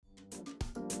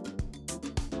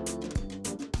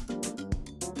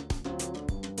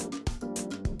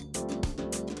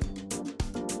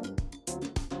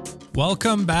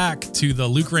Welcome back to the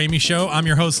Luke Ramey Show. I'm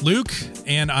your host, Luke,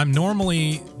 and I'm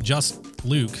normally just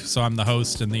Luke, so I'm the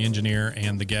host and the engineer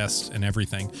and the guest and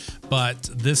everything. But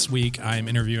this week, I'm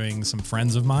interviewing some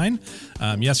friends of mine.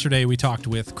 Yesterday, we talked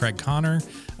with Craig Connor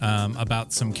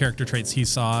about some character traits he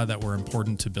saw that were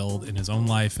important to build in his own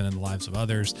life and in the lives of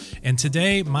others. And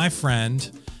today, my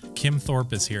friend Kim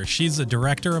Thorpe is here. She's the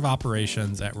director of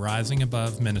operations at Rising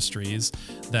Above Ministries.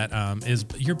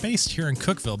 You're based here in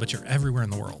Cookeville, but you're everywhere in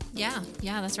the world. Yeah,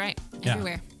 that's right.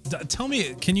 Everywhere.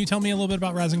 Can you tell me a little bit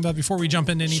about Rising Above before we jump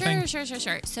into anything?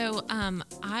 Sure. So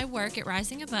I work at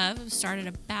Rising Above. It started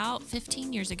about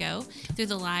 15 years ago through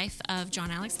the life of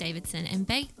John Alex Davidson. And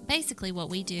basically what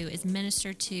we do is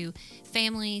minister to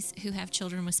families who have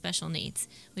children with special needs.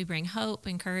 We bring hope,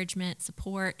 encouragement,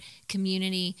 support,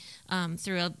 community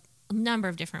through a number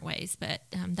of different ways. But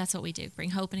that's what we do,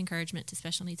 bring hope and encouragement to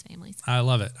special needs families. I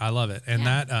love it. And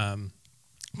that...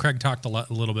 Craig talked a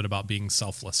little bit about being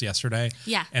selfless yesterday.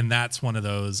 Yeah. And that's one of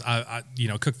those,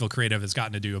 Cookeville Creative has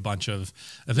gotten to do a bunch of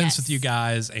events with you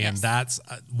guys. And that's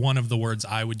one of the words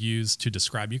I would use to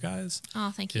describe you guys.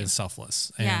 Oh, thank you. Is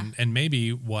selfless. And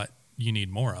maybe what you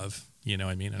need more of, in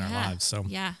our lives. So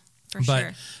yeah.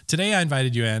 But today I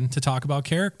invited you in to talk about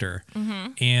character,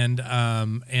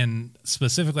 and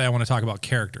specifically I want to talk about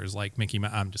characters like Mickey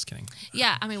Mouse. I'm just kidding.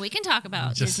 Yeah, I mean we can talk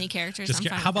about Disney characters.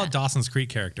 How about Dawson's Creek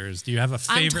characters? Do you have a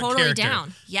favorite character? I'm totally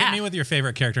down. Yeah. Hit me with your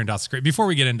favorite character in Dawson's Creek before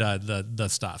we get into the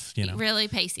stuff. Really,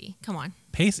 Pacey. Come on.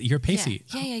 Pacey, you're Pacey.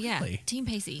 Yeah. Really? Team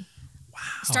Pacey. Wow.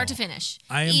 Start to finish.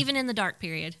 Even in the dark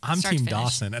period. I'm Team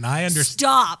Dawson, and I understand.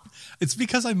 Stop. It's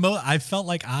because I felt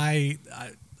like I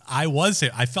was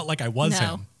him. I felt like I was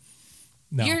him.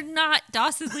 No. You're not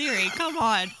Dawson Leary. Come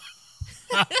on.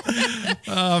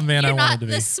 Oh, man, I wanted to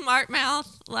be. You're not the smart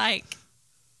mouth,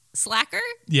 slacker?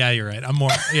 Yeah, you're right.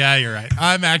 You're right.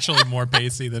 I'm actually more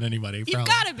Pacey than anybody. You've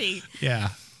got to be. Yeah.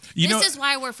 This is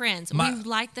why we're friends. We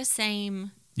like the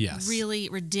same really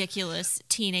ridiculous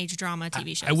teenage drama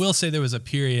TV shows. I will say there was a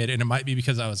period, and it might be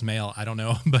because I was male, I don't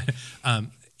know, but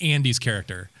Andy's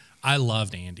character, I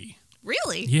loved Andy.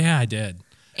 Really? Yeah, I did.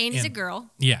 Andy's a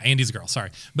girl. Yeah, Andy's a girl. Sorry.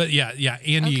 But yeah,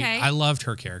 Andy, okay. I loved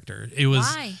her character. It was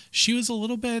Why? She was a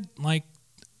little bit I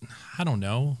don't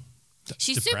know.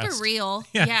 She's depressed. super real.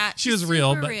 Yeah, she was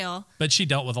real, real. But she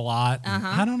dealt with a lot.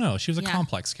 I don't know. She was a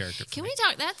complex character. Can we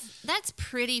talk? That's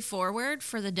pretty forward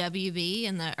for the WB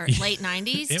in the late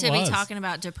 90s to be talking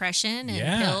about depression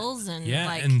and pills and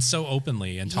and so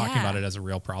openly and talking about it as a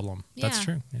real problem. Yeah. That's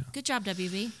true. Yeah. Good job,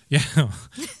 WB. Yeah. Well,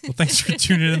 thanks for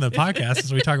tuning in the podcast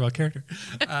as we talk about character.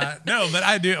 No,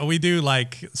 but we do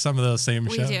like some of those same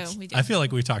shows. We do. I feel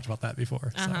like we've talked about that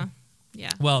before. So. Yeah.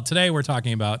 Well, today we're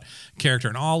talking about character,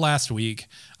 and all last week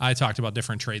I talked about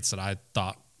different traits that I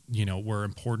thought, were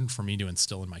important for me to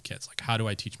instill in my kids. Like, how do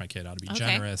I teach my kid how to be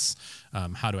generous?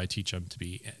 How do I teach them to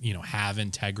be, have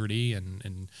integrity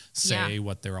and say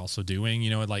what they're also doing?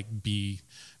 Be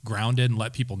grounded and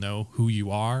let people know who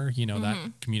you are.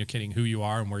 That communicating who you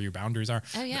are and where your boundaries are.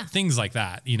 Oh yeah. Things like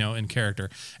that. In character.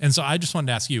 And so I just wanted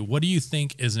to ask you, what do you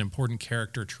think is an important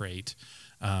character trait?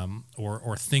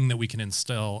 Or thing that we can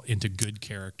instill into good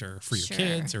character for your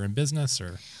kids or in business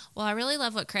Well, I really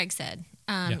love what Craig said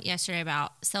yesterday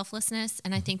about selflessness.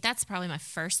 And I think that's probably my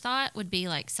first thought would be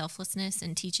selflessness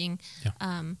and teaching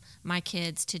my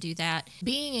kids to do that.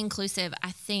 Being inclusive,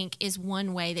 I think, is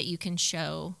one way that you can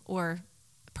show or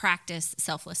practice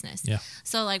selflessness. Yeah.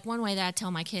 So one way that I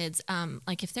tell my kids,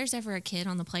 if there's ever a kid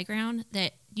on the playground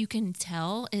that you can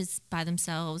tell is by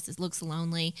themselves, it looks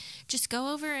lonely, just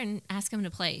go over and ask them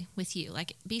to play with you.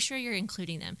 Be sure you're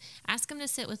including them. Ask them to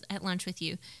sit at lunch with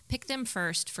you. Pick them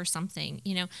first for something.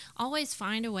 Always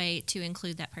find a way to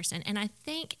include that person. And I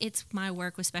think it's my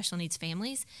work with special needs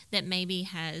families that maybe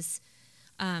has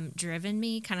driven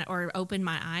me or opened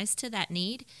my eyes to that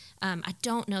need. I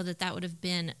don't know that would have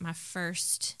been my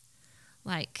first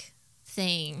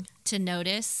thing to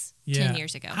notice 10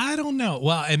 years ago. I don't know.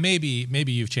 Well, and maybe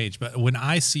you've changed, but when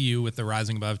I see you with the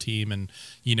Rising Above team and,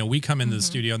 we come into the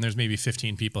studio and there's maybe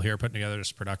 15 people here putting together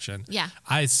this production. Yeah.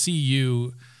 I see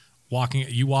you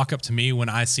walk up to me when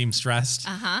I seem stressed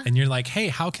and you're like, hey,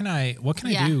 what can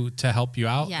I do to help you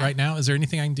out right now? Is there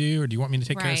anything I can do? Or do you want me to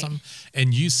take care of something?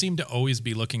 And you seem to always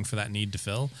be looking for that need to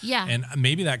fill. Yeah. And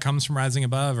maybe that comes from Rising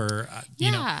Above or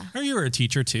you were a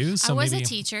teacher too. So I was a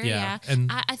teacher. Yeah.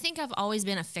 And I think I've always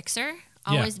been a fixer.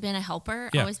 Always been a helper,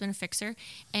 always been a fixer.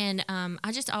 And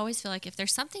I just always feel like if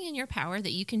there's something in your power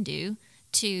that you can do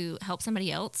to help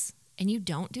somebody else and you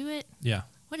don't do it,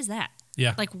 what is that?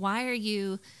 Yeah. Why are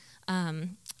you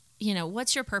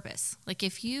what's your purpose? Like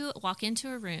if you walk into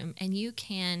a room and you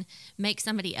can make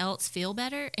somebody else feel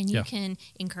better and you can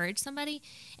encourage somebody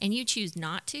and you choose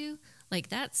not to, like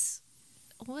that's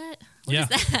what is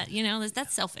that?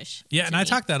 That's selfish. Yeah. And I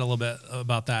talked that a little bit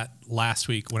about that last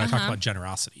week when I talked about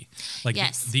generosity. Like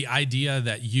the idea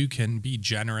that you can be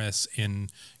generous in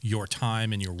your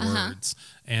time and your words.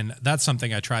 And that's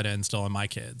something I try to instill in my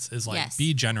kids is like,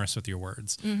 be generous with your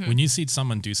words. When you see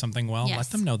someone do something well,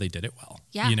 let them know they did it well,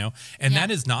 and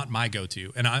that is not my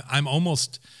go-to. And I'm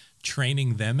almost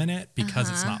training them in it because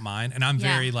it's not mine. And I'm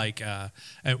very like,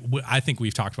 I think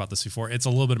we've talked about this before. It's a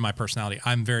little bit of my personality.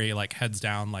 I'm very like heads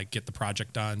down, like get the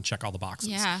project done, check all the boxes.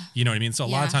 Yeah. You know what I mean? So a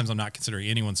lot of times I'm not considering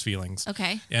anyone's feelings.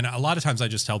 Okay. And a lot of times I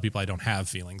just tell people I don't have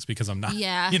feelings because I'm not,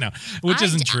 which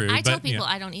isn't true. I tell people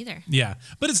I don't either. Yeah.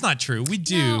 But it's not true. We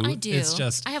do. No, I do. It's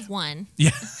just. I have one.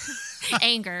 Yeah.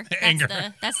 Anger.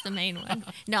 That's the main one.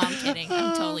 No, I'm kidding.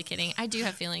 I'm totally kidding. I do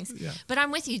have feelings. Yeah. But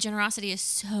I'm with you. Generosity is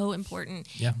so important.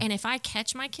 Yeah. And if I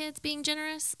catch my kids being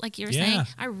generous, like you were saying,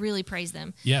 I really praise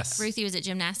them. Yes. Ruthie was at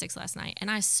gymnastics last night, and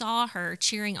I saw her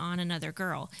cheering on another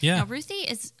girl. Yeah. Now, Ruthie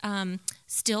is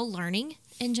still learning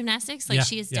in gymnastics. Like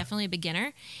she is definitely a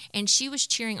beginner, and she was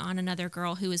cheering on another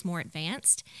girl who was more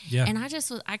advanced. Yeah. And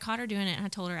I caught her doing it, and I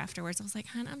told her afterwards, I was like,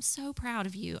 hon, I'm so proud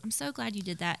of you. I'm so glad you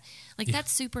did that. Like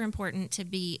that's super important to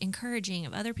be encouraging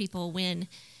of other people when,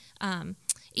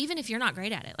 even if you're not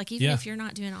great at it, like even if you're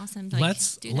not doing awesome, like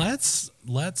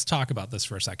let's talk about this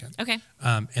for a second. Okay.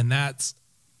 And that's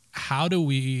how do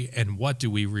we and what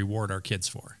do we reward our kids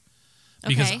for?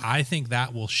 Because I think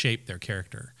that will shape their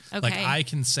character. Okay. Like I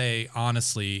can say,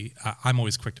 honestly, I'm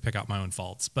always quick to pick out my own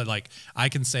faults, but like I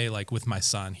can say like with my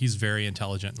son, he's very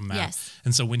intelligent in math. Yes.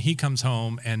 And so when he comes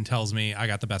home and tells me I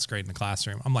got the best grade in the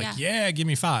classroom, I'm like, give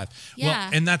me 5. Yeah. Well,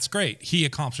 and that's great. He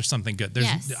accomplished something good.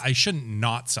 I shouldn't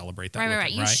not celebrate that.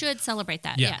 Right. You should celebrate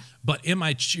that. Yeah. But am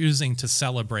I choosing to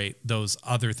celebrate those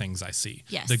other things I see?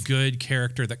 Yes. The good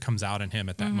character that comes out in him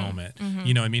at that moment.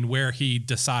 You know what I mean? Where he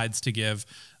decides to give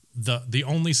the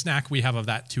only snack we have of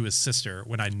that to his sister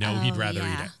when I know he'd rather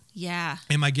eat it. Yeah.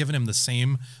 Am I giving him the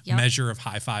same measure of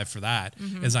high five for that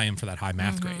as I am for that high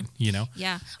math grade, Yeah.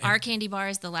 And our candy bar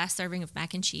is the last serving of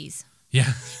mac and cheese.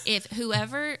 Yeah. If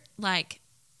whoever, like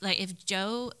if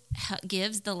Joe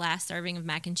gives the last serving of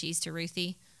mac and cheese to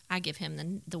Ruthie, I give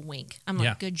him the wink. I'm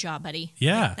like, good job, buddy.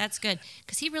 Yeah. Like, that's good.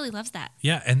 Because he really loves that.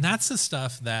 Yeah. And that's the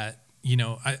stuff that,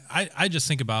 I just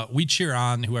think about, we cheer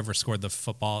on whoever scored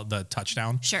the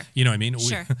touchdown. Sure. You know what I mean?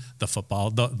 Sure. The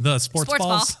football, the sports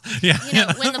balls. Ball.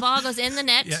 Yeah. When the ball goes in the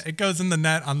net. Yeah, it goes in the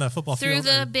net on the football field.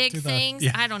 Through the big things.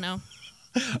 I don't know.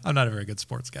 I'm not a very good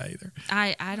sports guy either.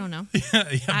 I don't know.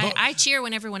 I cheer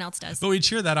when everyone else does. But we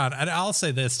cheer that on. And I'll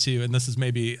say this too, and this is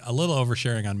maybe a little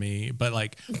oversharing on me, but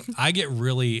like I get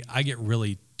really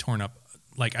torn up.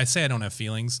 Like I say I don't have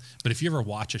feelings, but if you ever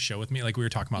watch a show with me, like we were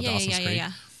talking about Dawson's Creek.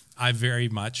 Yeah. I very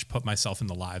much put myself in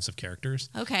the lives of characters.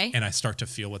 Okay. And I start to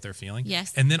feel what they're feeling.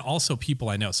 Yes. And then also people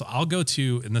I know. So I'll go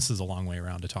to, and this is a long way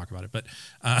around to talk about it, but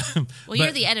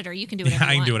you're the editor. You can do whatever you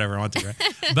want. I can do whatever I want to,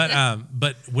 right?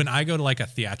 But when I go to like a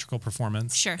theatrical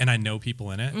performance and I know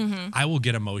people in it, I will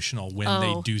get emotional when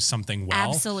they do something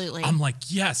well. Absolutely. I'm like,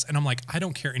 yes. And I'm like, I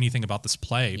don't care anything about this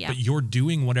play, but you're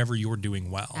doing whatever you're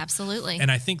doing well. Absolutely. And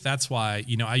I think that's why,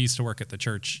 I used to work at the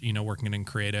church, working in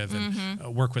creative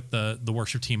and work with the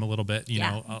worship team a little bit,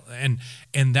 know,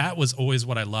 and that was always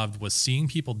what I loved, was seeing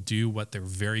people do what they're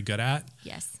very good at.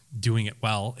 Yes. Doing it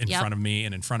well in front of me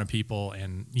and in front of people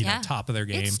and, top of their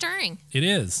game. It's stirring. It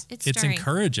is. It's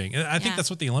encouraging. I think that's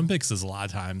what the Olympics is a lot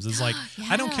of times. Is like,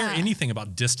 I don't care anything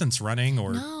about distance running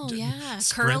or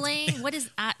curling. What is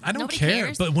that? I don't care.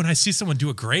 Cares. But when I see someone do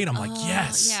it great, I'm like,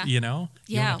 yes,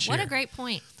 Yeah, what a great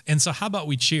point. And so how about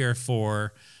we cheer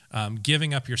for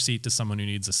giving up your seat to someone who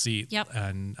needs a seat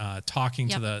and talking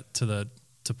to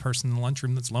the person in the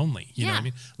lunchroom that's lonely. You know what I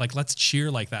mean? Like, let's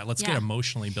cheer like that. Let's get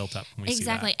emotionally built up when we see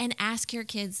that. Exactly. And ask your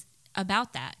kids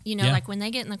about that. Like when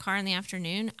they get in the car in the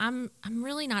afternoon, I'm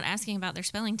really not asking about their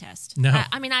spelling test. No.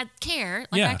 I mean, I care.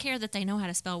 I care that they know how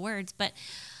to spell words, but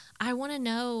I want to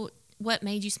know what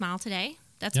made you smile today.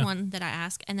 That's one that I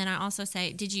ask. And then I also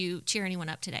say, did you cheer anyone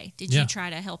up today? Did you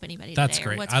try to help anybody That's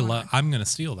today? That's great. I'm going to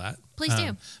steal that. Please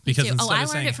do. Because I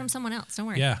learned it from someone else. Don't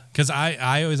worry. Yeah. Because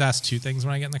I always ask 2 things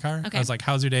when I get in the car. Okay. I was like,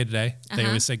 how's your day today? They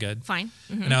always say good. Fine.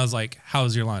 Mm-hmm. And I was like,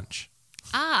 how's your lunch?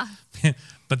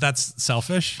 But that's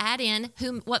selfish. Add in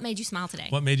what made you smile today?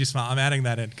 What made you smile? I'm adding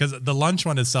that in because the lunch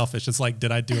one is selfish. It's like,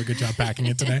 did I do a good job packing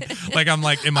it today? Like, I'm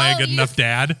like, am I a good enough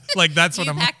dad? Like, that's what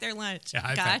I'm. You packed their lunch. Yeah,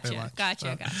 I packed their lunch.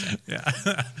 Gotcha.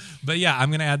 Yeah. But yeah, I'm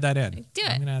going to add that in. Do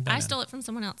it. I stole it from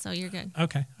someone else, so you're good.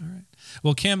 Okay. All right.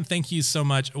 Well, Kim, thank you so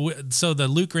much. So the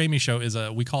Luke Ramey Show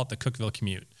we call it the Cookeville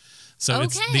commute. So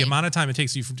it's the amount of time it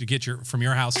takes you to get from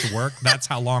your house to work. That's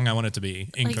how long I want it to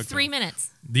be in Cookeville. 3 minutes.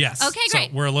 Yes. Okay,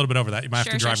 great. So we're a little bit over that. You might have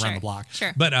to drive around the block.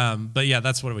 Sure. But yeah,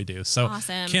 that's what we do. So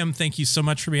awesome. Kim, thank you so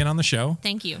much for being on the show.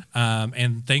 Thank you.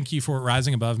 And thank you for what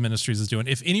Rising Above Ministries is doing.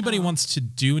 If anybody wants to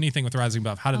do anything with Rising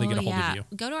Above, how do they get a hold of you?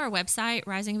 Go to our website,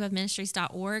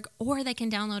 risingaboveministries.org, or they can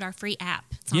download our free app.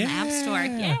 It's on the App Store.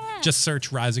 Yeah. Just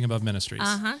search Rising Above Ministries.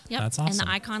 Yep. That's awesome. And the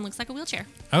icon looks like a wheelchair.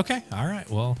 Okay. All right.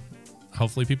 Well,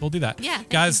 hopefully people do that. Yeah.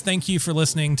 Guys, thank you for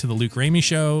listening to the Luke Ramey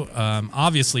Show.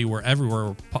 Obviously, we're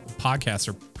everywhere podcasts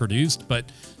are produced, but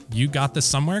you got this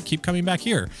somewhere. Keep coming back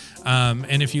here.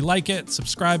 And if you like it,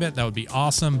 subscribe it. That would be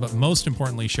awesome. But most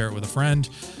importantly, share it with a friend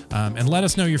and let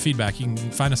us know your feedback. You can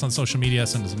find us on social media,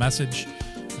 send us a message.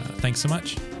 Thanks so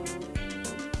much.